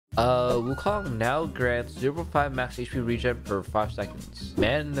Wukong now grants 0.5 max HP regen per 5 seconds.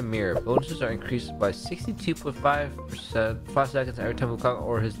 Man in the mirror. Bonuses are increased by 62.5% 5 seconds every time Wukong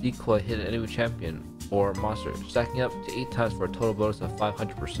or his decoy hit an enemy champion or monster, stacking up to 8 times for a total bonus of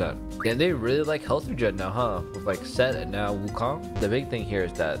 500%. And they really like health regen now, huh? With like Set and now Wukong. The big thing here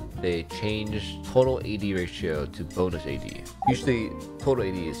is that they changed total AD ratio to bonus AD. Usually total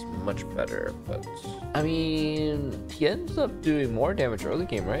AD is much better, but I mean, he ends up doing more damage early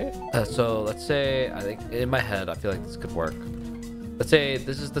game, right? So let's say, I think in my head, I feel like this could work. Let's say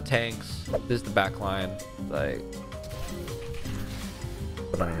this is the tanks, this is the back line, like,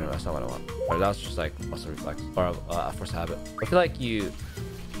 but no, that's not what I want. Or that was just like muscle reflex or a force habit. I feel like you.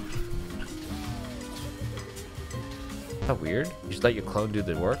 Is that weird? You just let your clone do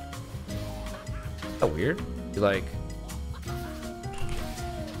the work. Is that weird? You like. You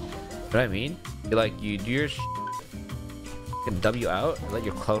know what I mean? You like you do your and W out and let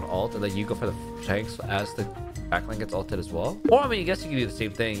your clone ult and then you go for the tanks as the backline gets ulted as well. Or I mean, I guess you can do the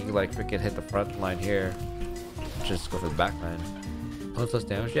same thing. You can like freaking hit the front line here. Just go for the backline. Clones less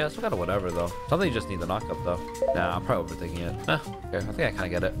damage? Yeah, it's kind of whatever though. Something you just need the knockup though. Nah, I'm probably overthinking it. Okay, I think I kind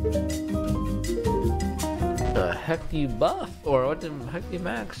of get it. The heck do you buff? Or what the heck do you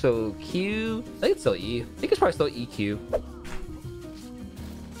max? So Q, I think it's still E. I think it's probably still EQ.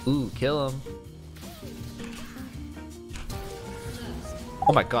 Ooh, kill him.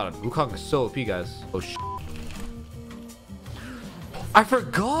 Oh my god, Wukong is so OP, guys. Oh sh. I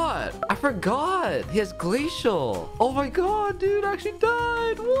forgot! He has Glacial! Oh my god, dude, I actually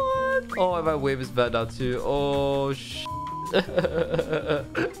died! What? Oh, and my wave is bad now too. Oh sh.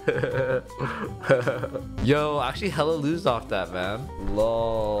 Yo, I actually hella lose off that, man.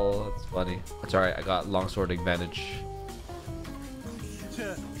 Lol, that's funny. That's alright, I got longsword advantage.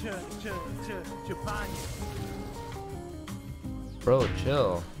 Bro,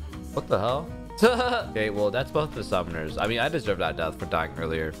 chill. What the hell? Okay, well, that's both the summoners. I mean, I deserve that death for dying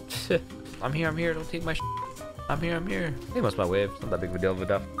earlier. I'm here. Don't take my I'm here. I think that's my wave. It's not that big of a deal of a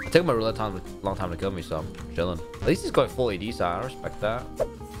death. It took my really long time to kill me, so I'm chilling. At least he's going full AD, so I respect that.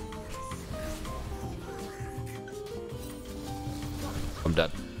 I'm dead.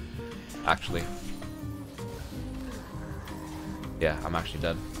 Actually. Yeah, I'm actually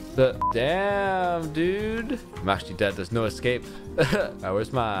dead. Damn, dude. I'm actually dead. There's no escape. Alright,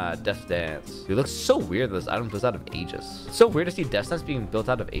 where's my death dance? It looks so weird that this item built out of Aegis. It's so weird to see death dance being built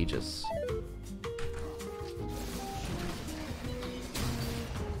out of Aegis.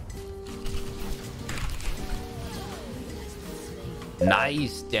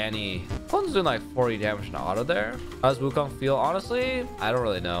 Nice, Danny. One's doing like 40 damage in auto there. How does Wukong feel? Honestly, I don't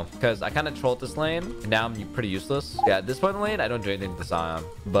really know. Because I kind of trolled this lane. And now I'm pretty useless. Yeah, at this point in the lane, I don't do anything to Zion.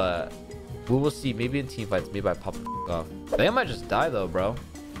 But we will see. Maybe in team fights, maybe I pop off. I think I might just die though, bro.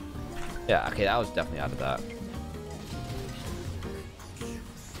 Yeah, okay, I was definitely out of that.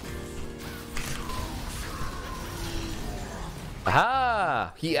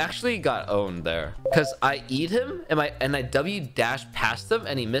 Ah, he actually got owned there because I eat him and I W dash past him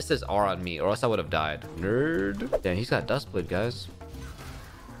and he missed his R on me, or else I would have died. Nerd. Damn, he's got Dustblade, guys.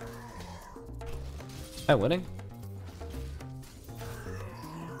 Am I winning?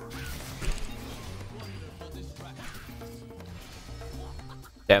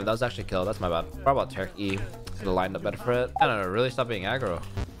 Damn, that was actually a kill. That's my bad. Probably about Turkey. Could have lined up better for it. I don't know. Really stop being aggro.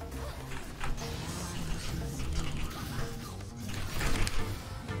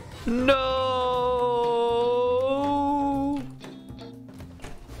 No!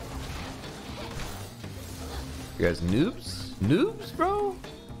 You guys noobs? Noobs, bro?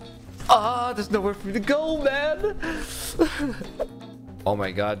 Ah, there's nowhere for me to go, man! Oh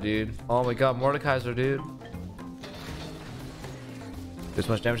my god, dude. Oh my god, Mordekaiser, dude. This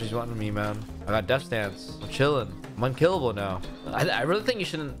much damage he's wanting me, man. I got Death Stance. I'm chilling. I'm unkillable now. I really think you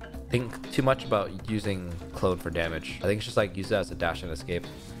shouldn't think too much about using Clone for damage. I think it's just like use it as a dash and escape.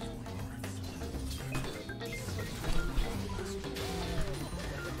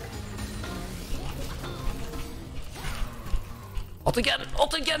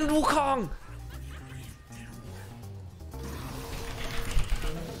 Ult again, Wukong!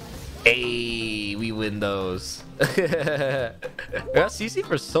 Hey, we win those. I got CC'd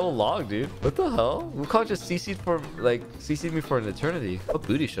for so long, dude. What the hell? Wukong just CC'd me for an eternity. What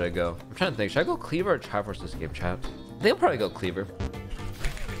booty should I go? I'm trying to think. Should I go Cleaver or Triforce this game, chat? I think I'll probably go Cleaver.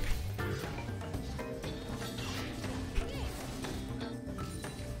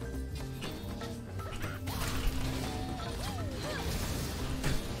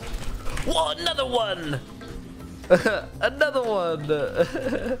 Whoa, another one! Another one!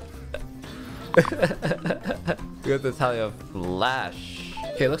 We got the Talia Flash.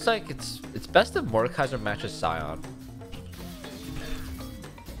 Okay, looks like it's best if Mordekaiser matches Scion.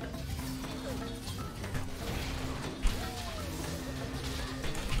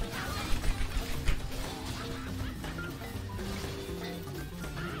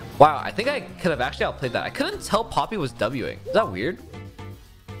 Wow, I think I could have actually outplayed that. I couldn't tell Poppy was Wing. Is that weird?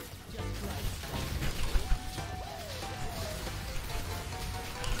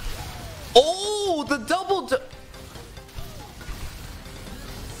 Oh, the double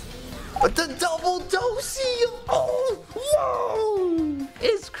dosing! Oh, whoa!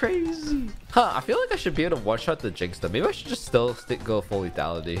 It's crazy. Huh, I feel like I should be able to one-shot the Jinx though. Maybe I should just still go full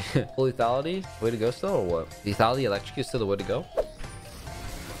lethality. Full lethality? Way to go still or what? Lethality electrocute is still the way to go?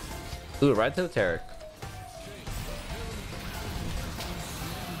 Ooh, right to the Taric.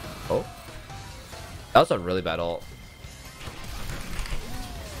 Oh. That was a really bad ult.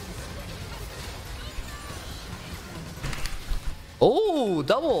 Oh,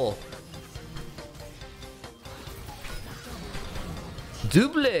 double.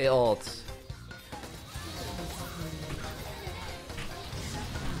 Double ult.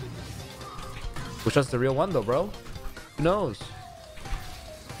 Which one's the real one though, bro? Who knows?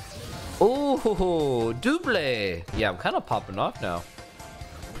 Oh, double. Yeah, I'm kind of popping off now.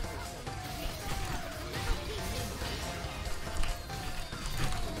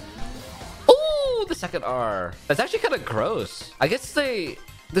 Oh, the second R. That's actually kind of gross. I guess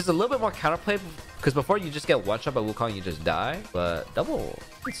there's a little bit more counterplay because before you just get one shot by Wukong, you just die. But double,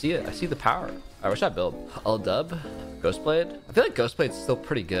 I can see it. I see the power. I wish I build. I'll dub Ghostblade. I feel like Ghostblade's still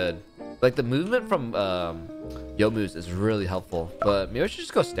pretty good. Like the movement from Youmuu's is really helpful, but maybe I should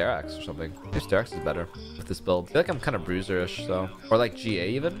just go Sterax or something. Maybe Sterax is better with this build. I feel like I'm kind of bruiser-ish, so. Or like GA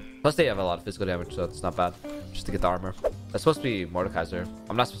even. Plus they have a lot of physical damage, so it's not bad. Just to get the armor. That's supposed to be Mordekaiser.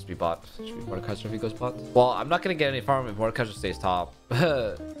 I'm not supposed to be bot. It should be Mordekaiser if he goes bot. Well, I'm not going to get any farm if Mordekaiser stays top.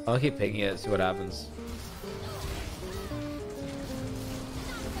 I'll keep picking it, see what happens.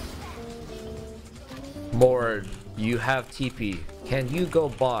 Mord, you have TP. Can you go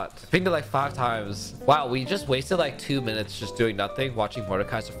bot? Pinged it like 5 times. Wow, we just wasted like 2 minutes just doing nothing, watching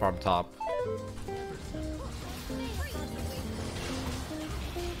Mordekaiser farm top.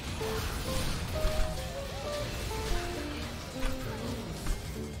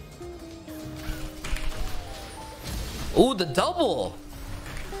 Ooh, the double!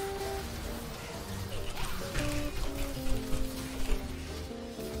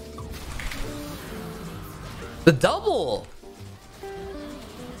 The double!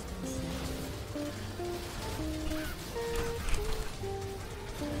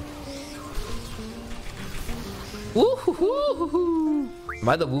 Woohoo! Am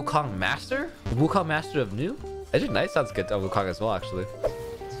I the Wukong master? The Wukong master of new? Actually, nice sounds good on Wukong as well, actually.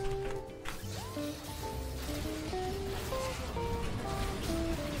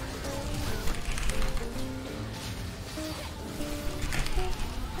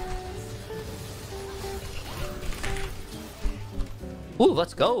 Ooh,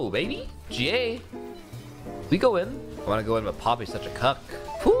 let's go, baby. GA. We go in. I want to go in, but Poppy's such a cuck.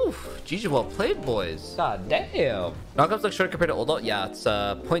 Whew. GG, well played, boys. God damn. Knockups look shorter compared to old ult. Yeah, it's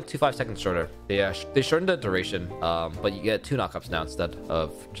 0.25 seconds shorter. They shortened the duration, but you get 2 knockups now instead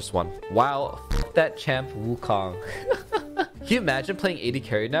of just 1. Wow, that champ Wukong. Can you imagine playing AD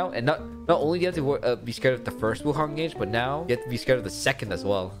carry now? And not only do you have to be scared of the first Wukong engage, but now you have to be scared of the second as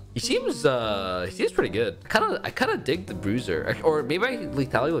well. He seems pretty good. I kind of dig the bruiser, or maybe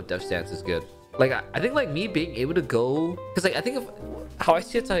lethality with Death Stance is good. Like I think like me being able to go, because like I think of how I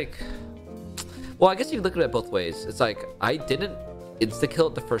see it's like, well, I guess you look at it both ways. It's like I didn't insta-kill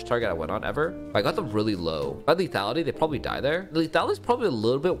the first target I went on ever. I got them really low. By lethality, they probably die there. The lethality is probably a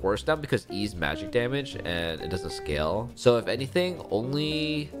little bit worse now because E's magic damage and it doesn't scale. So if anything,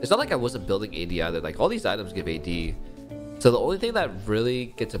 it's not like I wasn't building AD either. Like all these items give AD. So the only thing that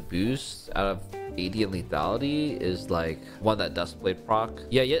really gets a boost out of AD and lethality is like one that Duskblade proc.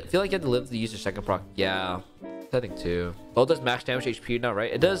 Yeah, I feel like you have to live to use your second proc. Yeah, I think too. Oh, it does max damage HP now,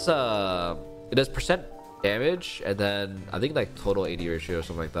 right? It does percent damage and then I think like total AD ratio or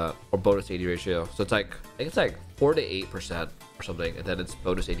something like that, or bonus AD ratio. So it's like I think it's like 4 to 8% or something, and then it's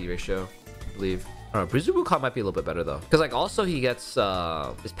bonus AD ratio, I believe. I don't know, Bruiser Wukong might be a little bit better though, because like also he gets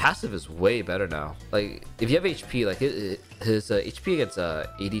his passive is way better now. Like if you have HP, like his HP against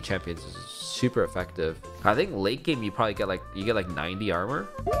AD champions is super effective. I think late game you probably get like 90 armor.